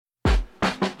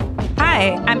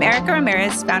Hi, I'm Erica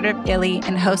Ramirez, founder of Illy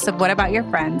and host of What About Your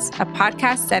Friends, a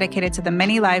podcast dedicated to the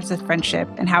many lives of friendship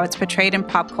and how it's portrayed in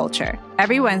pop culture.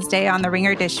 Every Wednesday on the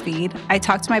Ringer Dish feed, I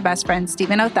talk to my best friend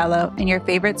Stephen Othello and your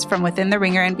favorites from within the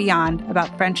Ringer and beyond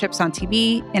about friendships on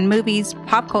TV, in movies,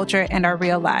 pop culture, and our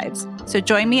real lives. So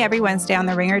join me every Wednesday on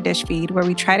the Ringer Dish feed where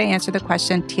we try to answer the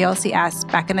question TLC asked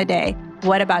back in the day,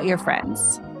 what about your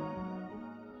friends?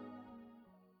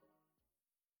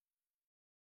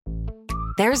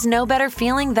 There's no better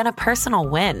feeling than a personal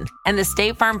win, and the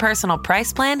State Farm Personal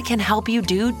Price Plan can help you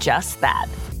do just that.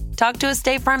 Talk to a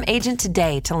State Farm agent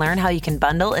today to learn how you can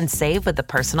bundle and save with the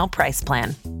Personal Price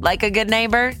Plan. Like a good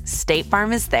neighbor, State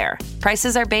Farm is there.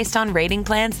 Prices are based on rating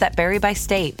plans that vary by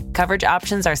state. Coverage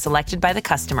options are selected by the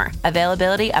customer.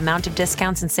 Availability, amount of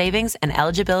discounts and savings, and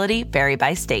eligibility vary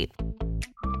by state.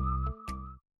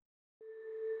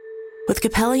 With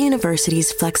Capella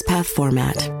University's FlexPath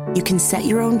format, you can set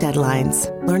your own deadlines,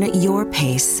 learn at your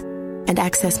pace, and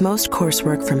access most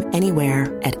coursework from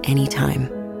anywhere at any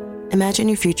time. Imagine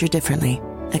your future differently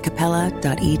at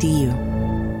capella.edu.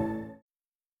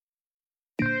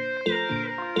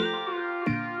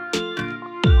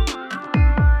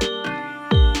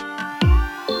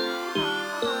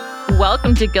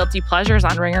 Welcome to Guilty Pleasures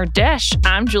on Ringer Dish.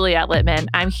 I'm Juliette Littman.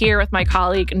 I'm here with my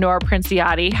colleague, Nora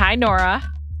Princiati. Hi, Nora.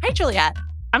 Hi, Juliette.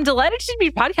 I'm delighted to be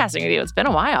podcasting with you. It's been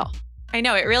a while. I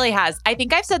know, it really has. I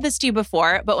think I've said this to you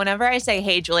before, but whenever I say,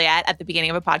 hey, Juliette, at the beginning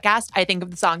of a podcast, I think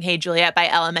of the song, Hey, Juliette by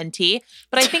LMNT.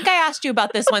 But I think I asked you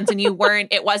about this once and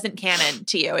it wasn't canon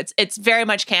to you. It's very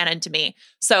much canon to me.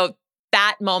 So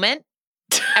that moment,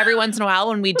 every once in a while,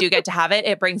 when we do get to have it,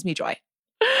 it brings me joy.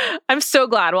 I'm so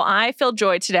glad. Well, I feel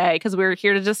joy today because we're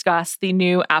here to discuss the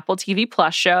new Apple TV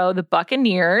Plus show, The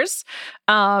Buccaneers.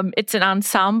 It's an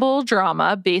ensemble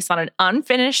drama based on an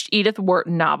unfinished Edith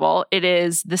Wharton novel. It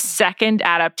is the second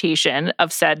adaptation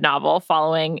of said novel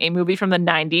following a movie from the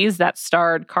 90s that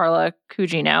starred Carla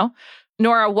Gugino.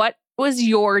 Nora, what was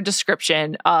your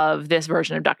description of this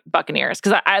version of Buccaneers?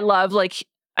 Because I love,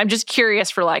 I'm just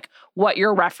curious for what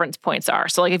your reference points are.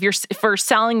 So if we're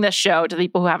selling this show to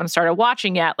people who haven't started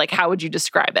watching yet, how would you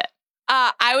describe it?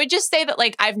 I would just say that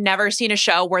I've never seen a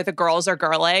show where the girls are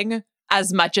girling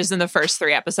as much as in the first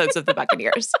 3 episodes of The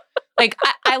Buccaneers.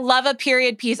 I love a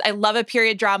period piece. I love a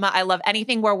period drama. I love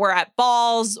anything where we're at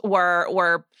balls,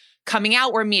 we're coming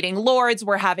out, we're meeting lords,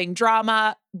 we're having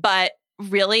drama. But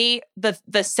really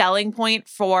the selling point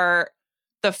for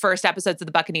the first episodes of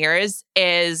The Buccaneers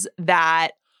is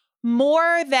that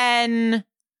more than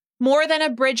a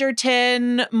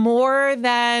Bridgerton, more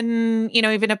than,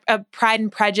 even a Pride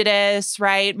and Prejudice,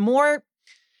 right? More,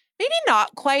 maybe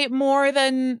not quite more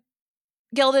than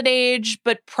Gilded Age,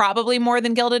 but probably more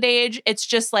than Gilded Age. It's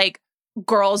just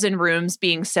girls in rooms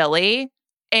being silly.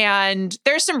 And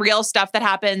there's some real stuff that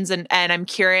happens. And I'm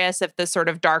curious if the sort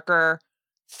of darker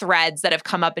threads that have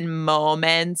come up in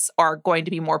moments are going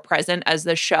to be more present as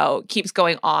the show keeps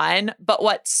going on. But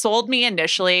what sold me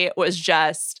initially was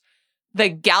just the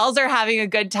gals are having a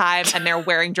good time and they're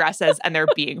wearing dresses and they're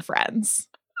being friends.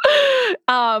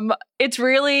 It's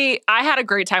really, I had a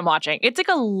great time watching. It's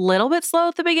a little bit slow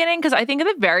at the beginning because I think at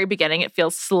the very beginning it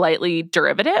feels slightly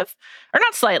derivative. Or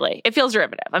not slightly, it feels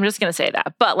derivative. I'm just going to say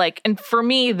that. But and for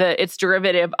me, it's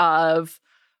derivative of,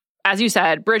 as you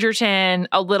said, Bridgerton,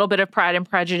 a little bit of Pride and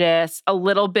Prejudice, a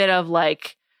little bit of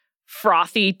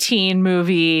frothy teen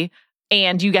movie,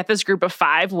 and you get this group of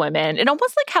 5 women. It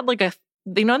almost had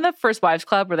in the First Wives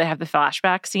Club where they have the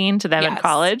flashback scene to them in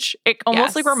college. It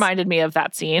almost reminded me of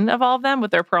that scene of all of them with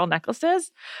their pearl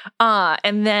necklaces.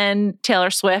 And then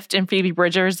Taylor Swift and Phoebe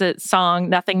Bridgers' song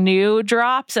Nothing New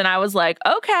drops. And I was like,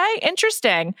 okay,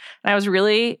 interesting. And I was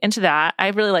really into that. I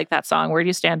really like that song. Where do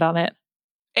you stand on it?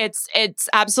 It's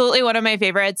absolutely one of my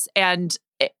favorites. And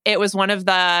it was one of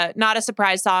the, not a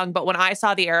surprise song, but when I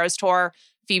saw the Eras tour,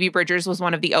 Phoebe Bridgers was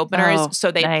one of the openers.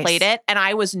 So they played it. And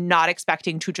I was not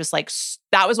expecting to just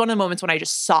that was one of the moments when I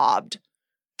just sobbed.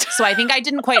 So I think I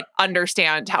didn't quite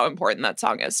understand how important that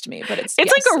song is to me. But it's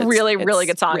a really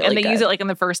good song. Really and they use it in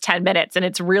the first 10 minutes. And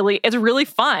it's really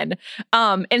fun.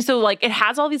 And so it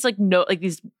has all these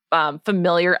these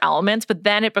familiar elements, but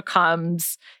then it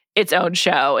becomes its own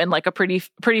show in a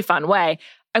pretty fun way.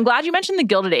 I'm glad you mentioned the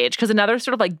Gilded Age because another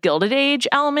sort of Gilded Age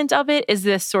element of it is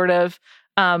this sort of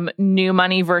new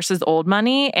money versus old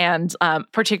money, and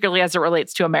particularly as it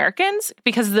relates to Americans,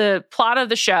 because the plot of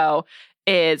the show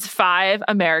is 5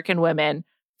 American women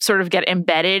sort of get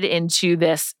embedded into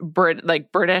this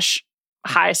British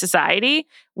high society.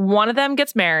 One of them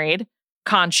gets married,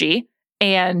 Conchi,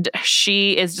 and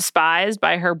she is despised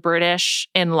by her British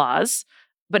in-laws.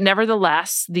 But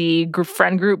nevertheless, the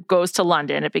friend group goes to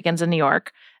London. It begins in New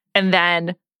York. And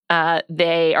then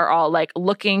they are all like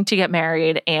looking to get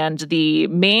married. And the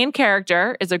main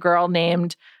character is a girl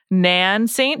named Nan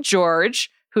St. George,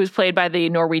 who's played by the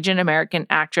Norwegian-American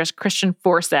actress Christian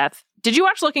Forseth. Did you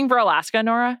watch Looking for Alaska,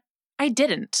 Nora? I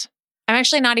didn't. I'm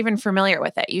actually not even familiar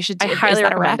with it. You should. I highly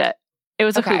recommend it. It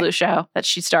was a Okay. Hulu show that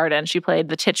she starred in. She played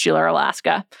the titular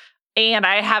Alaska. And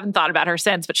I haven't thought about her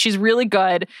since, but she's really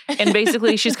good. And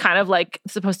basically, she's kind of like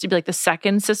supposed to be like the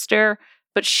second sister,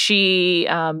 but she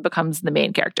becomes the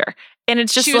main character. And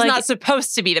it's just she was like, not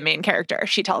supposed to be the main character,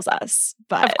 she tells us.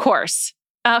 But of course.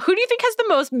 Who do you think has the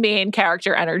most main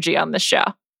character energy on this show?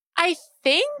 I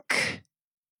think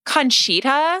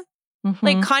Conchita. Mhm.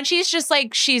 Like Conchi's just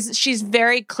like she's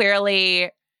very clearly,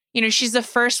 she's the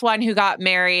first one who got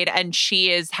married, and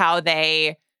she is how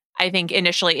they, I think,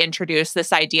 initially introduced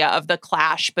this idea of the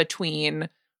clash between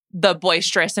the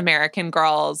boisterous American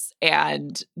girls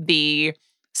and the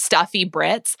stuffy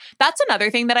Brits. That's another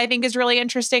thing that I think is really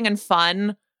interesting and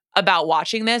fun about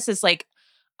watching this is like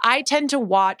I tend to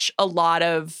watch a lot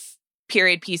of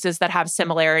period pieces that have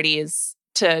similarities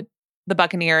to the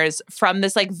Buccaneers from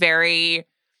this like very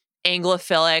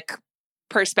Anglophilic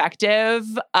perspective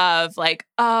of like,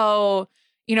 oh,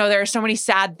 there are so many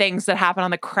sad things that happen on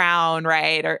the Crown,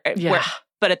 right?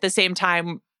 But at the same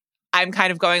time, I'm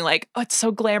kind of going like, oh, it's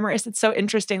so glamorous. It's so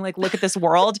interesting. Like, look at this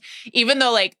world. Even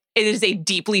though like it is a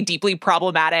deeply, deeply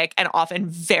problematic and often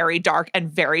very dark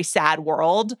and very sad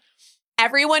world.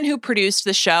 Everyone who produced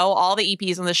the show, all the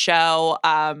EPs on the show,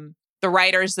 the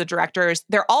writers, the directors,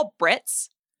 they're all Brits.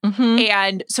 Mhm.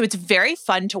 And so it's very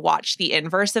fun to watch the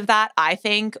inverse of that, I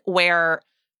think, where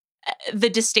the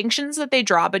distinctions that they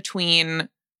draw between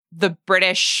the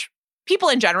British people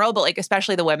in general, but like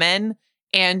especially the women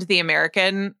and the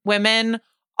American women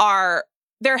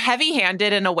they're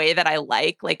heavy-handed in a way that I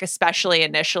like especially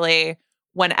initially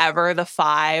whenever the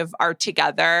five are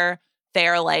together,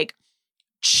 they're like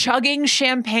chugging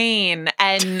champagne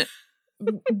and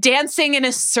dancing in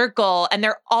a circle, and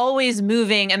they're always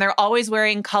moving and they're always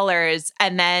wearing colors.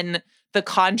 And then the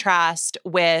contrast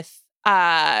with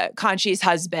Conchi's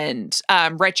husband,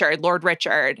 Lord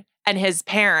Richard, and his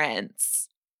parents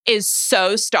is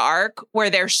so stark,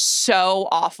 where they're so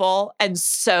awful and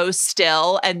so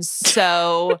still and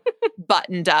so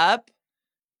buttoned up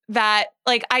that,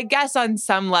 like, I guess on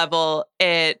some level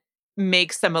it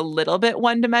makes them a little bit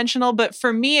one-dimensional. But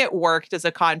for me, it worked as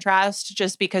a contrast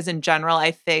just because in general,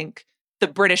 I think the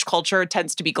British culture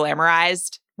tends to be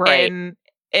glamorized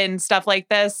in stuff like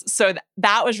this. So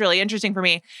that was really interesting for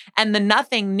me. And the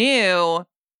Nothing New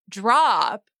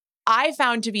drop, I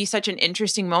found to be such an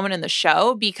interesting moment in the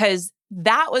show because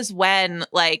that was when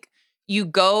like you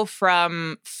go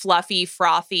from fluffy,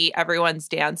 frothy, everyone's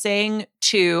dancing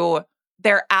to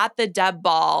they're at the Deb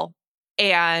ball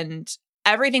and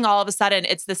everything all of a sudden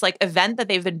it's this like event that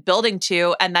they've been building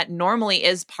to and that normally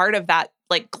is part of that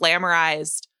like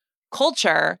glamorized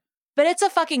culture, but it's a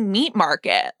fucking meat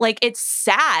market. Like it's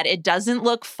sad. It doesn't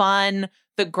look fun.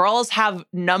 The girls have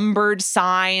numbered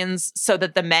signs so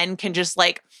that the men can just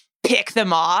like pick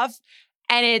them off.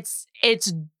 And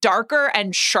it's darker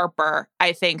and sharper,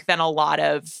 I think, than a lot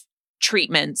of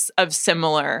treatments of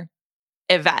similar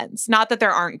events. Not that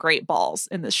there aren't great balls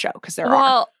in this show, because there are.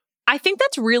 Well, I think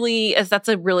that's a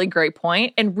really great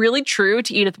point and really true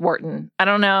to Edith Wharton. I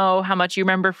don't know how much you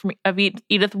remember of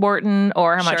Edith Wharton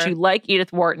or how much you like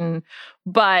Edith Wharton,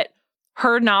 but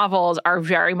her novels are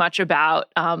very much about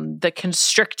the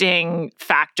constricting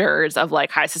factors of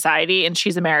like high society. And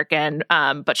she's American,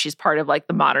 but she's part of like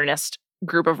the modernist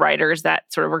group of writers that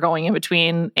sort of were going in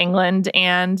between England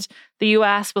and the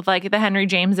US with like the Henry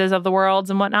Jameses of the world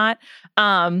and whatnot.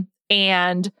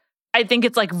 And I think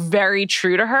it's like very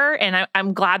true to her. And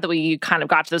I'm glad that we kind of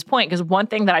got to this point, because one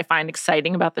thing that I find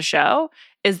exciting about the show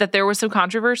is that there was some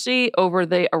controversy over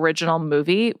the original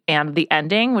movie and the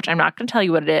ending, which I'm not going to tell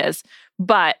you what it is,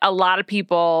 but a lot of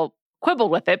people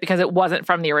quibbled with it because it wasn't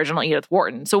from the original Edith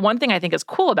Wharton. So one thing I think is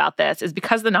cool about this is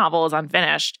because the novel is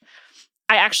unfinished,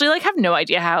 I actually like have no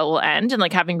idea how it will end. And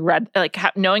like having read, like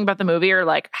knowing about the movie or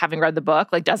like having read the book,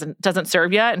 like doesn't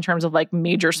serve you in terms of like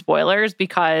major spoilers,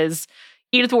 because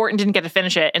Edith Wharton didn't get to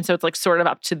finish it. And so it's like sort of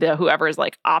up to whoever is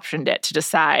like optioned it to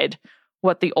decide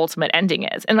what the ultimate ending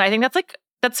is. And I think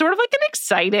that's sort of like an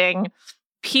exciting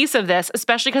piece of this,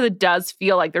 especially because it does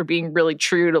feel like they're being really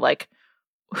true to like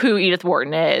who Edith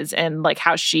Wharton is and like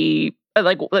how she,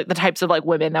 like the types of like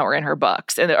women that were in her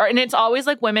books. And it's always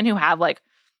like women who have like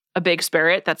a big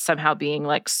spirit that's somehow being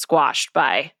like squashed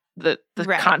by the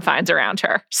confines around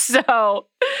her. So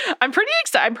I'm pretty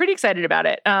excited about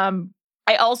it.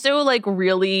 I also like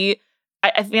really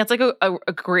I think that's like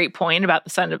a great point about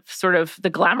the sort of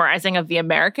the glamorizing of the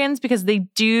Americans, because they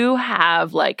do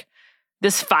have like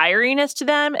this fieriness to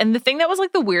them. And the thing that was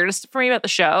like the weirdest for me about the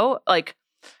show, like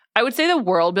I would say the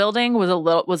world building was a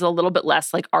little bit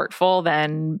less like artful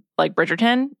than like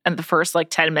Bridgerton and the first like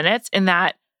 10 minutes, in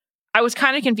that I was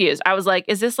kind of confused. I was like,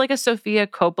 is this like a Sofia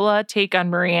Coppola take on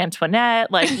Marie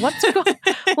Antoinette? Like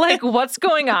what's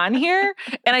going on here?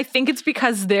 And I think it's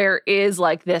because there is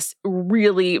like this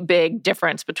really big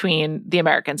difference between the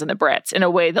Americans and the Brits in a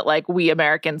way that like we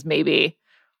Americans maybe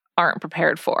aren't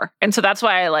prepared for. And so that's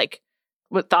why I like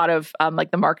thought of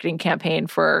like the marketing campaign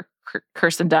for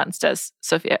Kirsten Dunst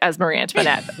as Marie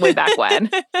Antoinette way back when.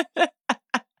 Well,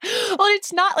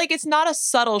 it's not a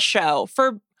subtle show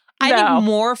I think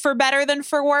more for better than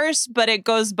for worse, but it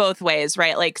goes both ways,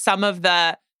 right? Like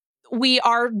we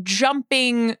are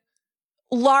jumping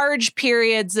large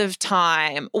periods of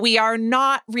time. We are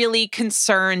not really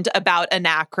concerned about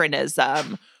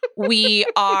anachronism. We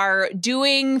are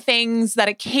doing things that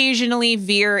occasionally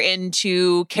veer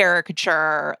into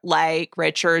caricature, like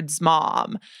Richard's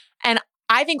mom. And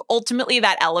I think ultimately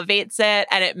that elevates it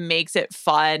and it makes it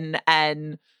fun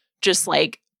and just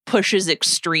like pushes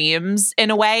extremes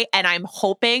in a way. And I'm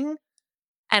hoping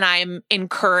and I'm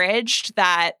encouraged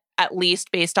that at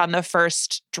least based on the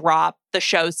first drop, the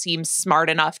show seems smart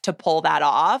enough to pull that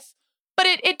off. But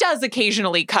it does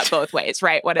occasionally cut both ways,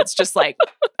 right? When it's just like,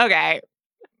 okay,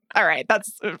 all right,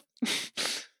 that's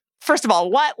first of all,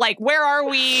 what? Like, where are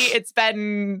we? It's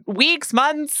been weeks,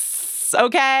 months,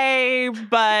 okay,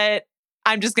 but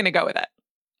I'm just going to go with it.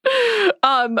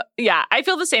 Yeah, I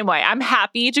feel the same way. I'm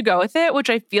happy to go with it, which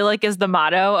I feel like is the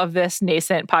motto of this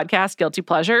nascent podcast, Guilty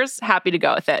Pleasures. Happy to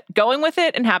go with it. Going with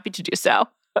it and happy to do so.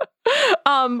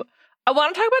 I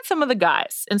want to talk about some of the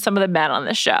guys and some of the men on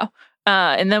this show.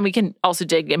 And then we can also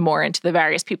dig in more into the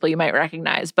various people you might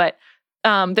recognize. But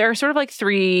there are sort of like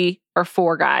 3 or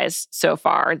 4 guys so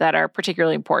far that are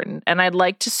particularly important. And I'd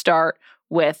like to start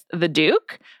with the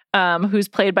Duke, who's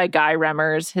played by Guy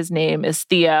Remmers. His name is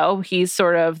Theo. He's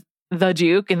sort of the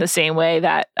Duke in the same way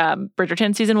that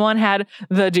Bridgerton season 1 had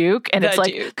the Duke. And it's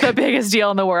like the biggest deal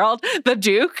in the world. The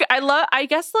Duke. I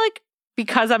guess like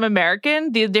because I'm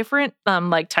American, the different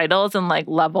like titles and like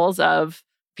levels of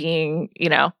being, you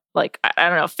know, like, I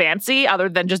don't know, fancy other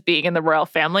than just being in the royal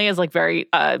family is like very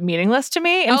meaningless to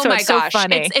me. And oh so my it's gosh. so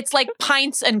funny. It's like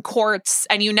pints and courts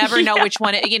and you never know which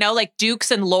one, you know, like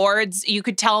dukes and lords. You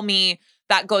could tell me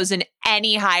that goes in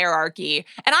any hierarchy.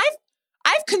 And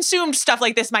I've consumed stuff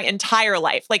like this my entire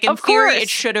life. Like in theory, it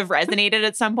should have resonated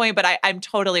at some point, but I'm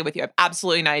totally with you. I have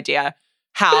absolutely no idea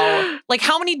how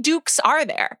many dukes are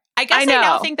there? I guess I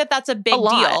now think that that's a big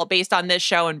deal based on this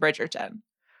show and Bridgerton.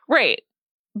 Right.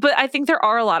 But I think there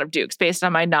are a lot of dukes based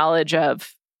on my knowledge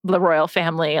of the royal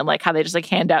family and like how they just like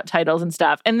hand out titles and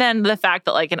stuff. And then the fact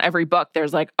that like in every book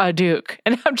there's like a duke.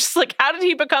 And I'm just like, how did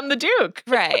he become the duke?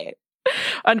 Right.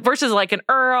 Versus like an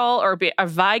earl or a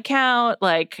viscount.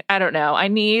 Like, I don't know. I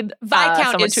need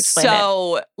viscount someone is to explain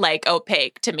so like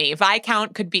opaque to me.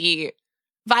 Viscount could be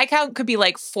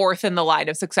like 4th in the line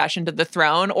of succession to the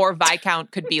throne, or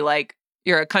viscount could be like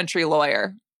you're a country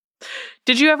lawyer.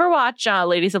 Did you ever watch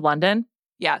Ladies of London?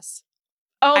 Yes.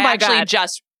 Oh my God.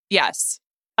 Yes.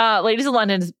 Ladies of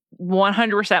London is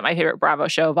 100% my favorite Bravo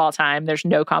show of all time. There's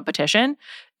no competition.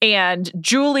 And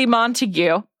Julie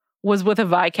Montague was with a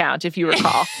viscount, if you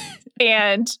recall.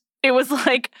 And it was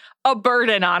like a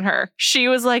burden on her. She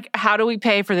was like, how do we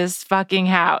pay for this fucking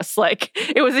house? Like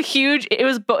it was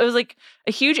like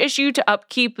a huge issue to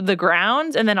upkeep the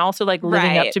grounds. And then also like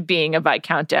living up to being a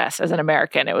viscountess as an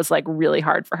American. It was like really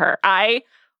hard for her. I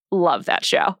love that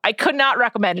show. I could not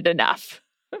recommend it enough.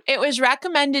 It was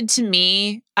recommended to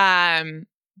me by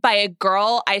a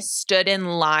girl I stood in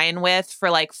line with for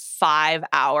like 5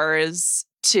 hours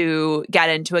to get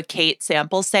into a Kate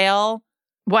sample sale.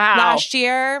 Wow. Last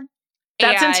year.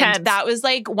 That's intense. That was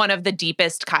like one of the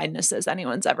deepest kindnesses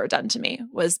anyone's ever done to me,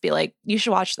 was be like, you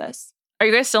should watch this. Are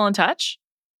you guys still in touch?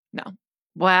 No.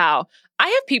 Wow. I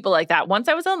have people like that. Once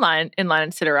I was in line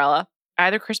in Cinderella,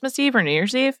 either Christmas Eve or New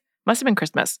Year's Eve. Must have been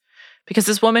Christmas. Because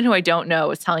this woman who I don't know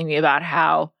was telling me about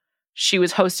how she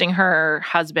was hosting her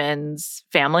husband's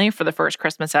family for the first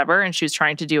Christmas ever. And she was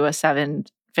trying to do a 7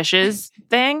 fishes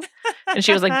thing. And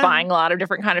she was like buying a lot of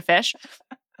different kind of fish.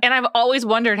 And I've always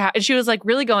wondered how, and she was like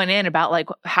really going in about like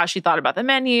how she thought about the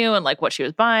menu and like what she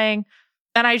was buying.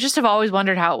 And I just have always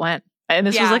wondered how it went. And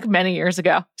this was like many years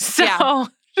ago. So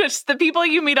just the people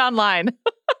you meet online.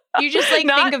 You just like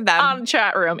think of them. On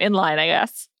chat room, in line, I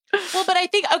guess. Well, but I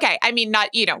think, okay, I mean,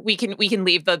 not, you know, we can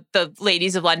leave the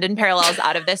Ladies of London parallels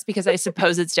out of this because I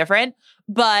suppose it's different.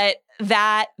 But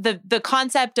that the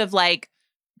concept of like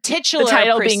titular the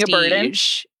title prestige. being a burden.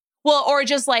 Well, or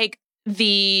just like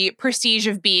the prestige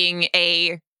of being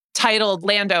a titled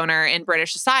landowner in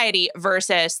British society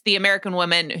versus the American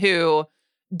women who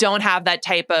don't have that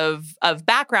type of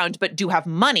background, but do have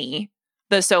money,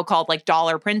 the so-called like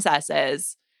dollar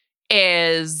princesses,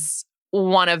 is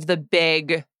one of the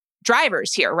big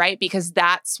drivers here, right? Because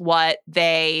that's what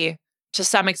they, to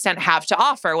some extent, have to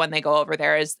offer when they go over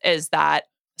there is that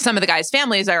some of the guys'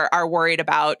 families are worried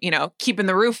about, keeping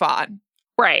the roof on.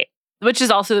 Right. Which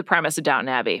is also the premise of Downton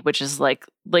Abbey, which is like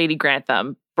Lady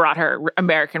Grantham brought her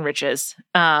American riches.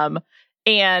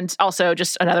 And also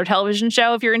just another television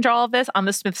show, if you're into all of this, on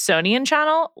the Smithsonian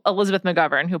Channel, Elizabeth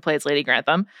McGovern, who plays Lady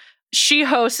Grantham, she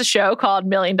hosts a show called $1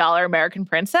 Million American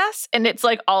Princess. And it's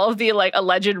like all of the like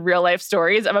alleged real life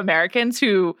stories of Americans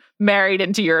who married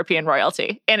into European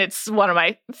royalty. And it's one of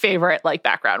my favorite like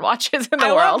background watches in the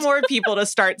world. I want more people to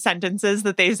start sentences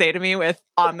that they say to me with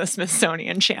on the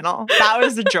Smithsonian Channel. That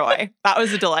was a joy. That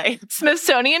was a delight.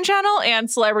 Smithsonian Channel and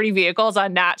Celebrity Vehicles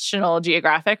on National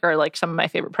Geographic are like some of my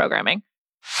favorite programming.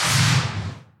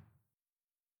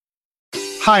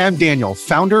 Hi, I'm Daniel,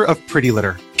 founder of Pretty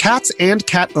Litter. Cats and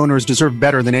cat owners deserve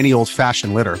better than any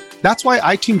old-fashioned litter. That's why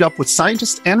I teamed up with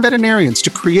scientists and veterinarians to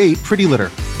create Pretty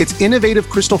Litter. Its innovative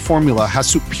crystal formula has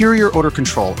superior odor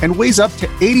control and weighs up to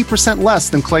 80% less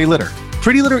than clay litter.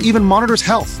 Pretty Litter even monitors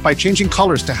health by changing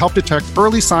colors to help detect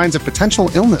early signs of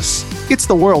potential illness. It's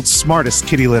the world's smartest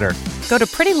kitty litter. Go to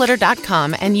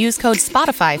prettylitter.com and use code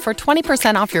SPOTIFY for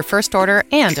 20% off your first order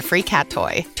and a free cat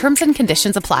toy. Terms and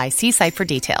conditions apply. See site for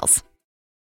details.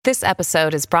 This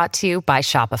episode is brought to you by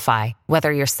Shopify.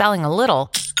 Whether you're selling a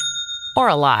little or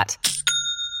a lot,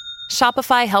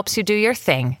 Shopify helps you do your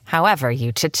thing, however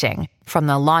you cha-ching. From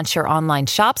the launch your online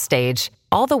shop stage,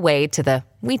 all the way to the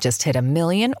we just hit 1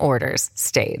 million orders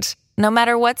stage. No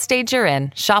matter what stage you're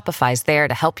in, Shopify's there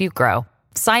to help you grow.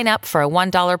 Sign up for a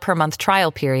 $1 per month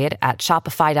trial period at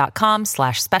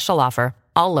shopify.com/special offer,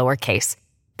 all lowercase.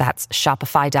 That's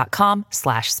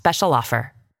shopify.com/special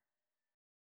offer.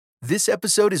 This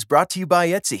episode is brought to you by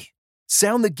Etsy.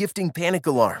 Sound the gifting panic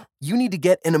alarm. You need to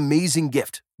get an amazing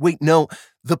gift. Wait, no,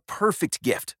 the perfect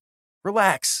gift.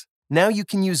 Relax. Now you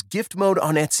can use gift mode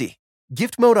on Etsy.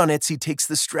 Gift mode on Etsy takes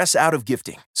the stress out of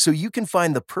gifting, so you can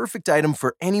find the perfect item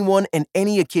for anyone and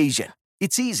any occasion.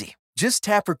 It's easy. Just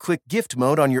tap or click gift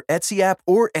mode on your Etsy app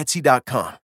or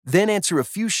Etsy.com. Then answer a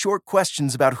few short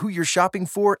questions about who you're shopping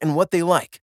for and what they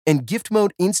like. And gift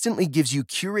mode instantly gives you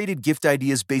curated gift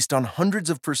ideas based on hundreds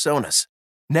of personas.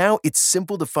 Now it's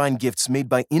simple to find gifts made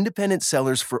by independent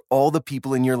sellers for all the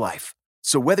people in your life.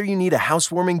 So whether you need a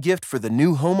housewarming gift for the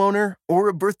new homeowner or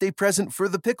a birthday present for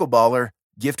the pickleballer,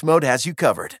 gift mode has you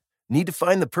covered. Need to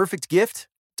find the perfect gift?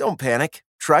 Don't panic.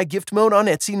 Try gift mode on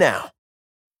Etsy now.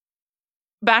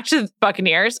 Back to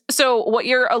Buccaneers. So what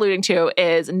you're alluding to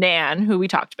is Nan, who we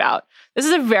talked about. This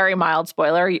is a very mild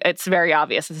spoiler. It's very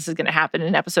obvious that this is going to happen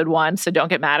in episode 1, so don't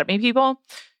get mad at me, people.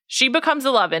 She becomes the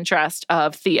love interest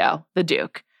of Theo, the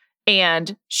Duke.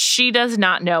 And she does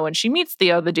not know when she meets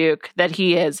Theo, the Duke, that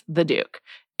he is the Duke.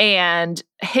 And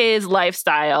his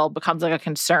lifestyle becomes like a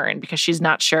concern because she's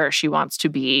not sure she wants to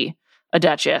be a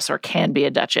duchess or can be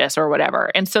a duchess or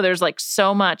whatever. And so there's like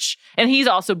so much, and he's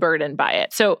also burdened by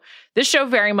it. So this show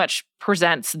very much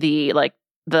presents the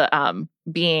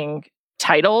being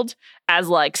titled as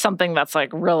like something that's like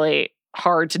really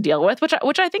hard to deal with,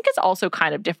 which I think is also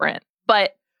kind of different.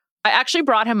 But I actually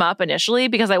brought him up initially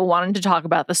because I wanted to talk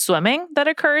about the swimming that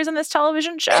occurs in this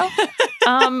television show. We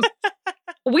don't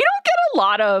get a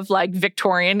lot of like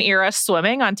Victorian era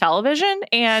swimming on television,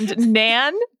 and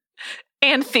Nan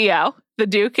and Theo, the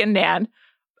Duke and Nan,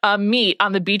 meet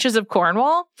on the beaches of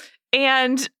Cornwall.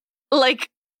 And like,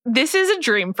 this is a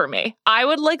dream for me. I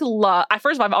would like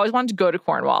first of all, I've always wanted to go to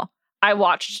Cornwall. I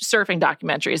watched surfing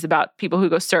documentaries about people who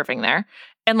go surfing there.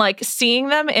 And like seeing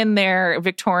them in their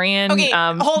Victorian beach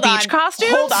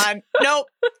costumes. Hold on. Nope.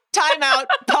 Time out.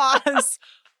 Pause.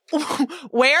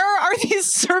 Where are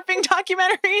these surfing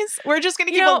documentaries? We're just going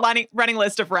to keep a running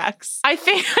list of wrecks. I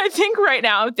think right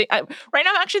now, I'm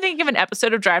actually thinking of an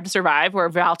episode of Drive to Survive where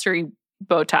Valtteri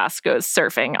Bottas goes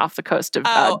surfing off the coast of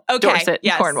Dorset,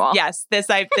 Cornwall. Yes, this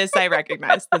I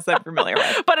recognize. This I'm familiar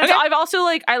with. But I've also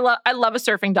like I love a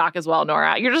surfing doc as well,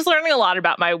 Nora. You're just learning a lot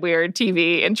about my weird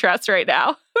TV interests right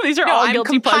now. These are all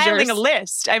guilty pleasures. I'm compiling a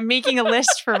list. I'm making a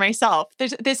list for myself.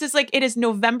 This is like, it is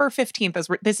November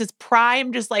 15th. This is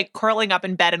prime, just like curling up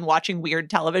in bed and watching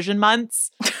weird television months.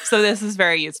 So this is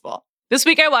very useful. This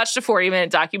week I watched a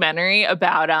 40-minute documentary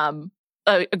about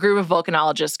a group of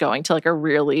volcanologists going to like a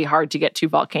really hard to get to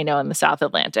volcano in the South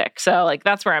Atlantic. So like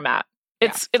that's where I'm at.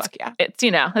 It's that's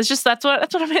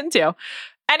what I'm into.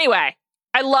 Anyway,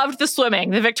 I loved the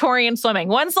swimming, the Victorian swimming.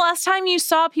 When's the last time you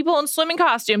saw people in swimming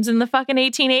costumes in the fucking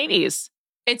 1880s?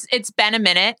 It's been a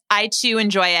minute. I too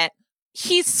enjoy it.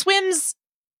 He's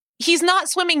not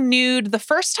swimming nude the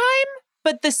first time,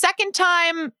 but the second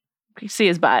time You see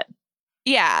his butt.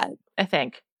 Yeah. I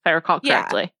think, if I recall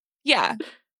correctly. Yeah.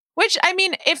 Which, I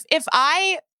mean, if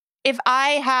I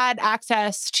had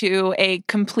access to a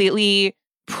completely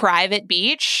private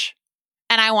beach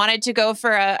and I wanted to go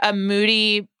for a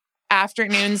moody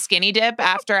afternoon skinny dip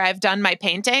after I've done my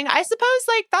painting, I suppose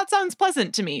like that sounds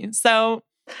pleasant to me. So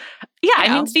yeah,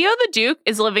 I mean, Theo the Duke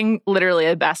is living literally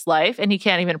a best life and he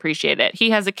can't even appreciate it. He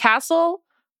has a castle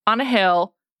on a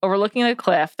hill overlooking a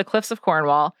cliff, the cliffs of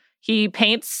Cornwall. He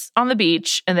paints on the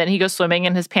beach and then he goes swimming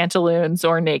in his pantaloons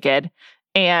or naked.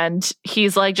 And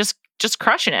he's like just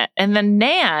crushing it. And then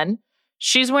Nan,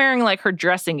 she's wearing like her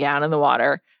dressing gown in the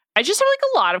water. I just have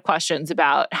like a lot of questions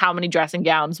about how many dressing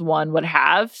gowns one would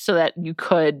have so that you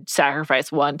could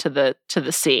sacrifice one to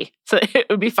the sea. So it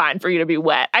would be fine for you to be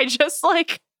wet. I just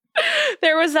like,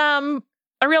 there was a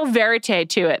real verite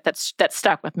to it that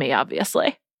stuck with me,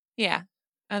 obviously. Yeah,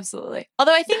 absolutely.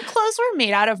 Although I think clothes were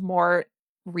made out of more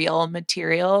real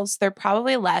materials. They're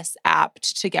probably less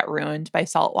apt to get ruined by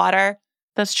salt water.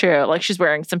 That's true. Like she's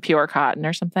wearing some pure cotton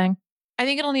or something. I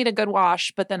think it'll need a good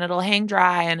wash, but then it'll hang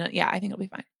dry and yeah, I think it'll be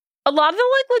fine. A lot of the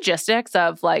like logistics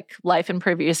of like life in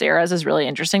previous eras is really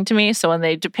interesting to me. So when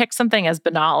they depict something as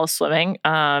banal as swimming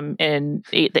in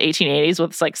the 1880s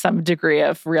with like some degree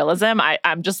of realism,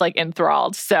 I'm just like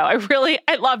enthralled. So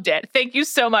I loved it. Thank you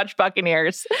so much,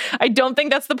 Buccaneers. I don't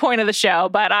think that's the point of the show,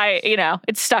 but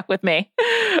it stuck with me.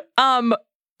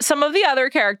 Some of the other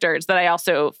characters that I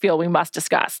also feel we must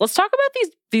discuss. Let's talk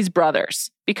about these brothers,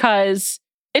 because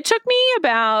it took me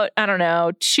about,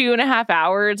 2.5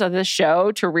 hours of this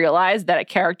show to realize that a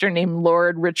character named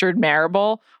Lord Richard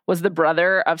Marrable was the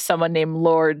brother of someone named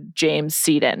Lord James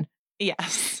Seaton.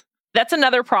 Yes. That's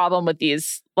another problem with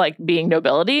these, like, being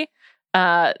nobility.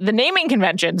 The naming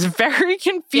convention's very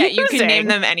confusing. Yeah, you can name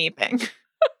them anything.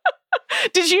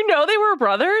 Did you know they were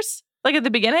brothers, like, at the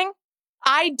beginning?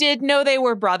 I did know they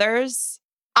were brothers.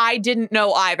 I didn't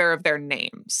know either of their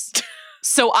names.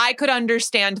 So I could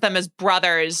understand them as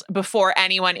brothers before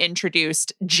anyone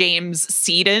introduced James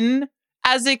Seaton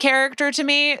as a character to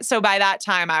me. So by that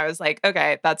time, I was like,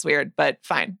 okay, that's weird, but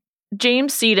fine.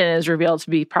 James Seaton is revealed to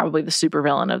be probably the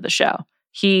supervillain of the show.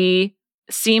 He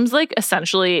seems like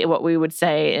essentially what we would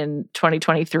say in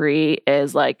 2023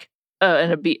 is like,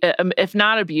 if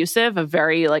not abusive, a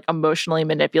very like emotionally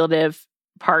manipulative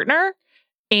partner.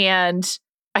 And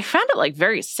I found it like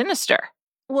very sinister.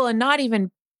 Well, and not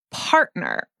even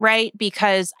partner, right?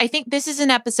 Because I think this is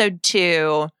in episode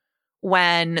 2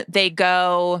 when they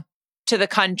go to the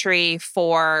country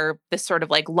for this sort of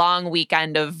like long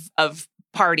weekend of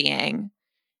partying.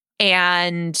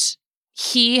 And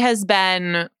he has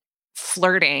been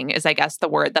flirting is, I guess, the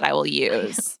word that I will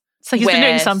use. So he's been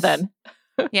doing something.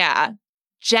 Yeah.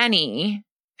 Jenny,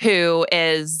 who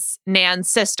is Nan's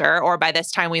sister, or by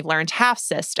this time we've learned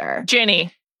half-sister.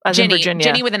 Ginny. As in Virginia.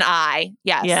 Ginny with an I.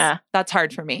 Yes. Yeah. That's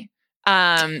hard for me.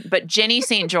 But Ginny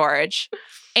St. George.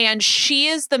 And she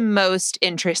is the most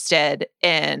interested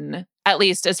in, at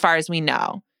least as far as we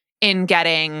know, in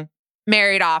getting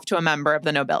married off to a member of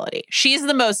the nobility. She's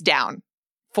the most down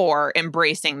for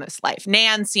embracing this life.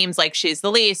 Nan seems like she's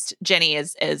the least. Ginny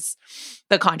is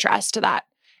the contrast to that.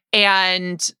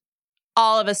 And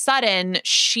all of a sudden,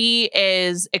 she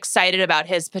is excited about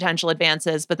his potential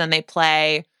advances, but then they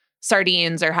play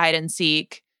sardines or hide and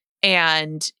seek,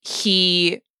 and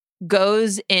he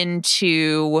goes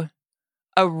into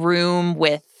a room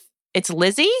with, it's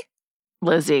Lizzie,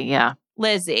 yeah.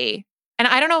 Lizzie. And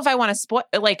I don't know if I want to spoil,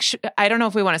 I don't know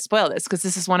if we want to spoil this because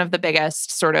this is one of the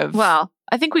biggest sort of. Well,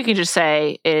 I think we can just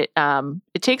say it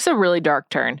takes a really dark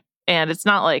turn, and it's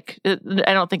not like,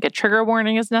 I don't think a trigger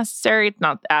warning is necessary. It's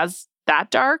not as that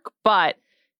dark, but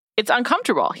it's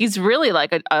uncomfortable. He's really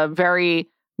like a very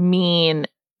mean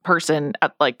person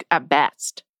at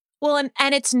best. Well,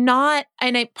 and it's not,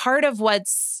 and part of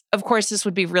what's, of course, this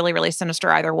would be really, really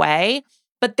sinister either way,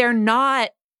 but they're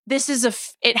not,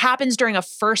 it happens during a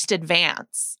first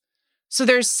advance. So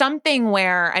there's something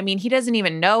where, I mean, he doesn't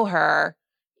even know her.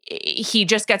 He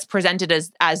just gets presented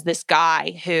as this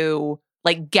guy who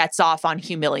like gets off on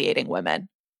humiliating women.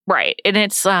 Right. And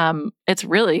it's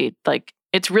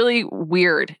really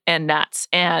weird and nuts.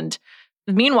 And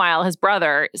meanwhile, his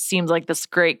brother seems like this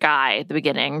great guy at the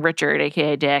beginning, Richard,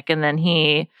 aka Dick, and then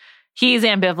he's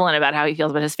ambivalent about how he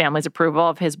feels about his family's approval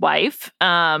of his wife,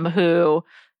 who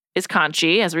is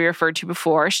Conchi, as we referred to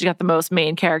before. She's got the most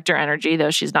main character energy, though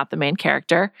she's not the main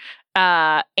character.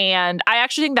 And I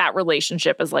actually think that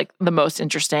relationship is like the most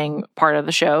interesting part of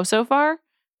the show so far.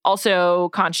 Also,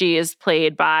 Conchi is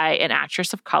played by an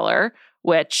actress of color,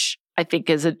 which I think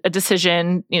is a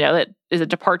decision, that is a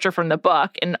departure from the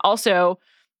book, and also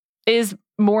is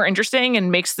more interesting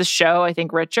and makes the show, I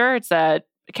think, richer. It's an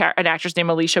actress named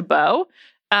Alicia Bowe.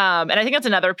 And I think that's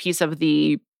another piece of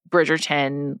the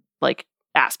Bridgerton like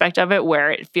aspect of it,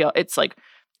 where it's like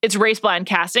it's race blind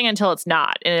casting until it's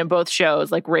not. And in both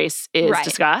shows, like race is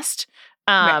discussed.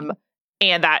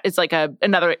 And that is like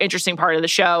another interesting part of the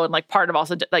show, and like part of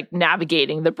also like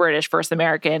navigating the British versus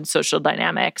American social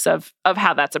dynamics of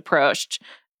how that's approached.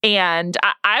 And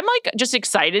I'm like just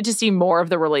excited to see more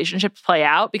of the relationships play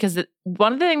out, because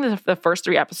one of the things that the first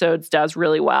 3 episodes does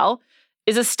really well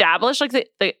is establish like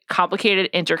the complicated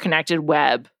interconnected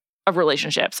web of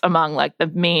relationships among like the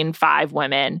main 5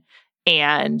 women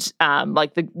and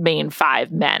like the main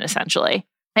 5 men, essentially.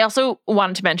 I also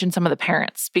wanted to mention some of the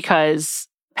parents, because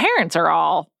parents are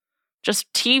all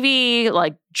just TV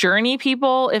like journey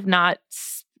people, if not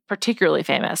particularly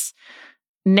famous.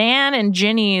 Nan and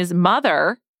Ginny's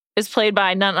mother is played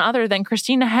by none other than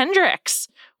Christina Hendricks,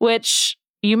 which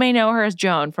you may know her as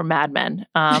Joan from Mad Men,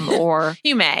 or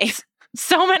you may.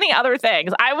 So many other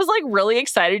things. I was like really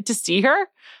excited to see her.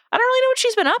 I don't really know what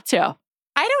she's been up to.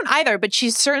 I don't either, but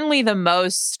she's certainly the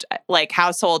most like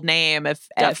household name if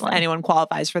anyone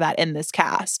qualifies for that in this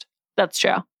cast. That's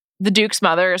true. The Duke's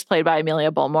mother is played by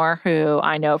Amelia Bullmore, who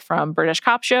I know from British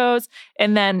cop shows.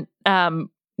 And then Nan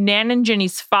and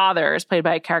Ginny's father is played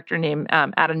by a character named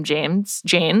Adam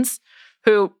Janes,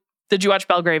 who, did you watch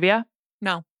Belgravia?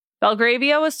 No.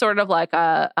 Belgravia was sort of like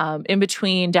a in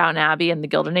between Downton Abbey and The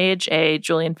Gilded Age, a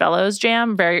Julian Fellows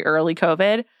jam, very early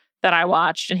COVID that I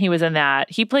watched, and he was in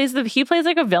that. He plays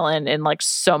like a villain in like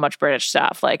so much British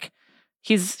stuff. Like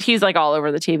he's like all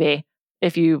over the TV.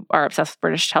 If you are obsessed with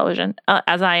British television,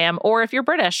 as I am, or if you're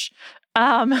British. So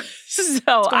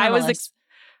I was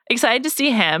excited to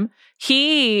see him.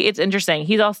 It's interesting.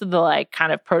 He's also the like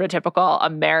kind of prototypical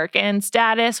American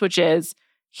status, which is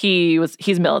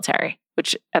he's military,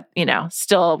 which,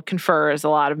 still confers a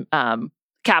lot of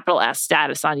capital S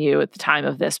status on you at the time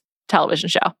of this television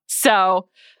show. So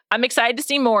I'm excited to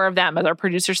see more of them. As our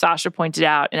producer Sasha pointed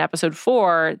out in episode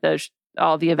 4,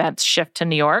 all the events shift to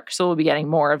New York. So we'll be getting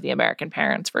more of the American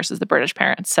parents versus the British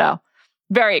parents. So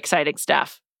very exciting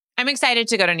stuff. I'm excited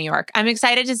to go to New York. I'm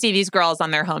excited to see these girls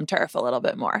on their home turf a little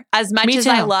bit more. As much as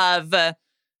I love,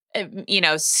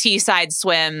 seaside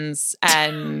swims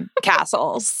and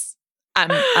castles,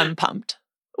 I'm pumped.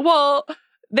 Well,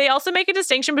 they also make a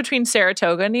distinction between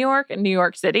Saratoga, New York and New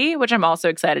York City, which I'm also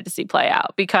excited to see play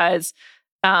out, because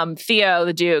Theo,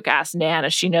 the Duke, asked Nan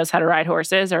if she knows how to ride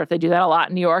horses or if they do that a lot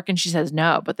in New York. And she says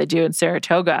no, but they do in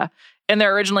Saratoga. And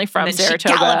they're originally from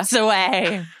Saratoga. She gallops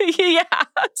away. Yeah.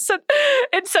 So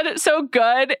it said it so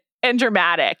good and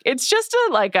dramatic. It's just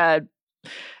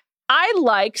I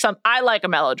like a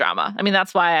melodrama. I mean,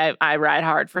 that's why I ride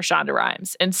hard for Shonda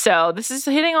Rhimes. And so this is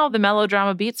hitting all the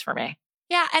melodrama beats for me.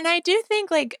 Yeah. And I do think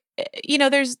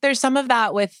there's some of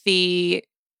that with the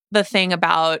thing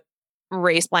about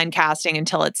race blind casting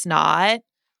until it's not.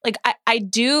 Like, I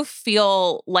do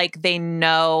feel like they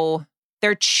know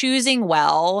they're choosing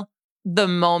well the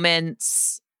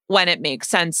moments when it makes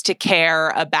sense to care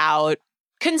about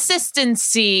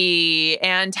consistency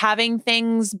and having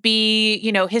things be,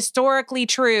 historically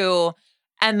true,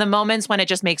 and the moments when it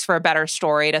just makes for a better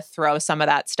story to throw some of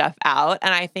that stuff out.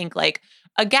 And I think,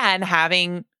 again,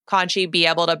 having Conchi be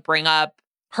able to bring up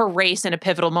her race in a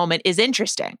pivotal moment is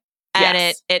interesting. And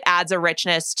yes. it adds a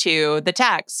richness to the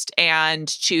text and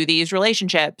to these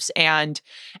relationships. And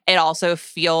it also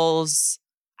feels,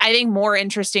 I think, more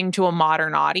interesting to a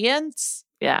modern audience.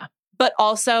 Yeah. But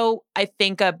also, I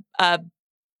think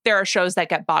there are shows that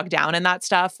get bogged down in that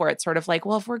stuff where it's sort of like,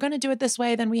 well, if we're going to do it this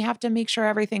way, then we have to make sure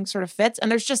everything sort of fits. And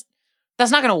that's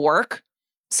not going to work.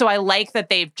 So I like that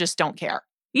they just don't care.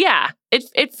 Yeah,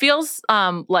 it feels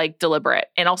like deliberate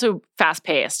and also fast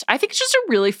paced. I think it's just a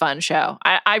really fun show.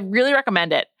 I really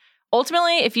recommend it.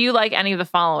 Ultimately, if you like any of the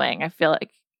following, I feel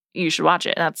like you should watch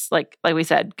it. And that's like we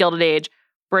said, Gilded Age,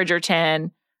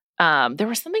 Bridgerton. There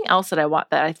was something else that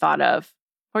I thought of.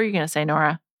 What are you going to say,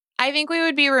 Nora? I think we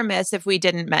would be remiss if we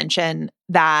didn't mention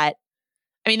that.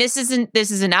 I mean, this is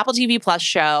an Apple TV Plus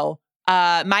show.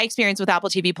 My experience with Apple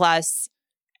TV Plus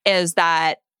is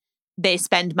that they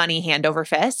spend money hand over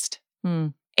fist.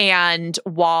 And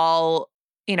while,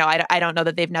 I don't know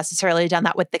that they've necessarily done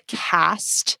that with the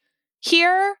cast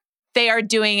here, they are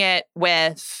doing it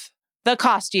with the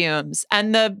costumes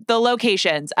and the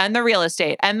locations and the real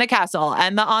estate and the castle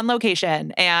and the on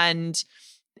location. And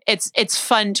it's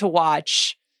fun to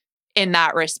watch in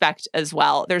that respect as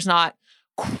well. There's not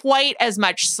quite as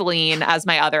much Celine as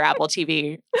my other Apple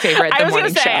TV favorite, The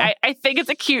Morning Show. I think it's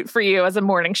cute for you as a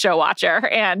morning show watcher.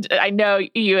 And I know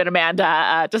you and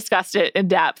Amanda discussed it in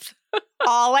depth.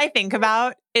 All I think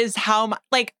about is how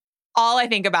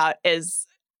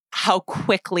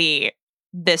quickly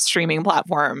this streaming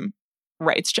platform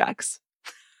writes checks.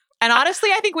 And honestly,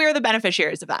 I think we are the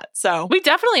beneficiaries of that. So we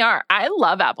definitely are. I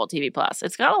love Apple TV Plus.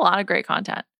 It's got a lot of great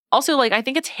content. Also, like, I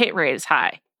think its hit rate is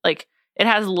high. Like, it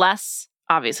has less,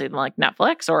 obviously, than like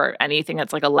Netflix or anything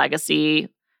that's like a legacy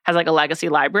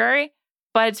library,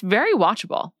 but it's very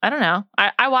watchable. I don't know.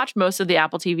 I watch most of the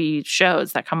Apple TV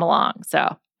shows that come along.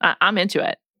 So I'm into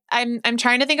it. I'm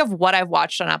trying to think of what I've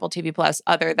watched on Apple TV Plus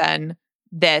other than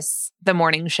this, The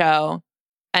Morning Show,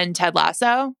 and Ted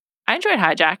Lasso. I enjoyed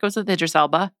Hijack. It was with Idris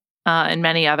Elba and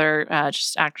many other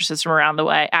just actors and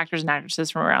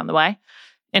actresses from around the way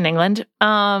in England.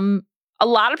 A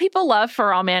lot of people love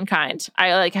For All Mankind.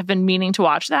 I have been meaning to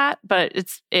watch that, but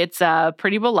it's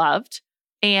pretty beloved.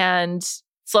 And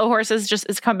Slow Horses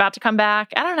is about to come back.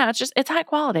 I don't know. It's high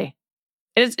quality.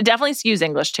 It definitely skews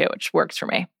English too, which works for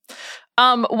me.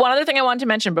 One other thing I wanted to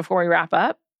mention before we wrap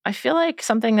up, I feel like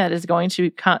something that is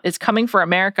coming for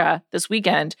America this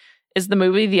weekend is the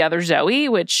movie The Other Zoe,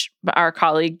 which our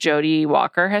colleague Jody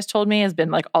Walker has told me has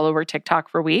been like all over TikTok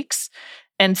for weeks.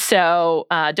 And so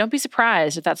don't be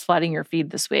surprised if that's flooding your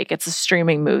feed this week. It's a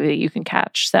streaming movie you can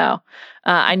catch. So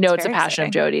I know it's a passion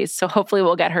of Jody's. So hopefully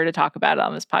we'll get her to talk about it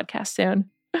on this podcast soon.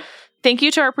 Thank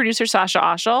you to our producer, Sasha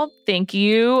Oshel. Thank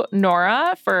you,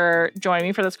 Nora, for joining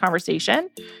me for this conversation.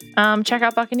 Check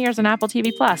out Buccaneers on Apple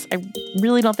TV+. I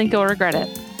really don't think you'll regret it.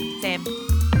 Same.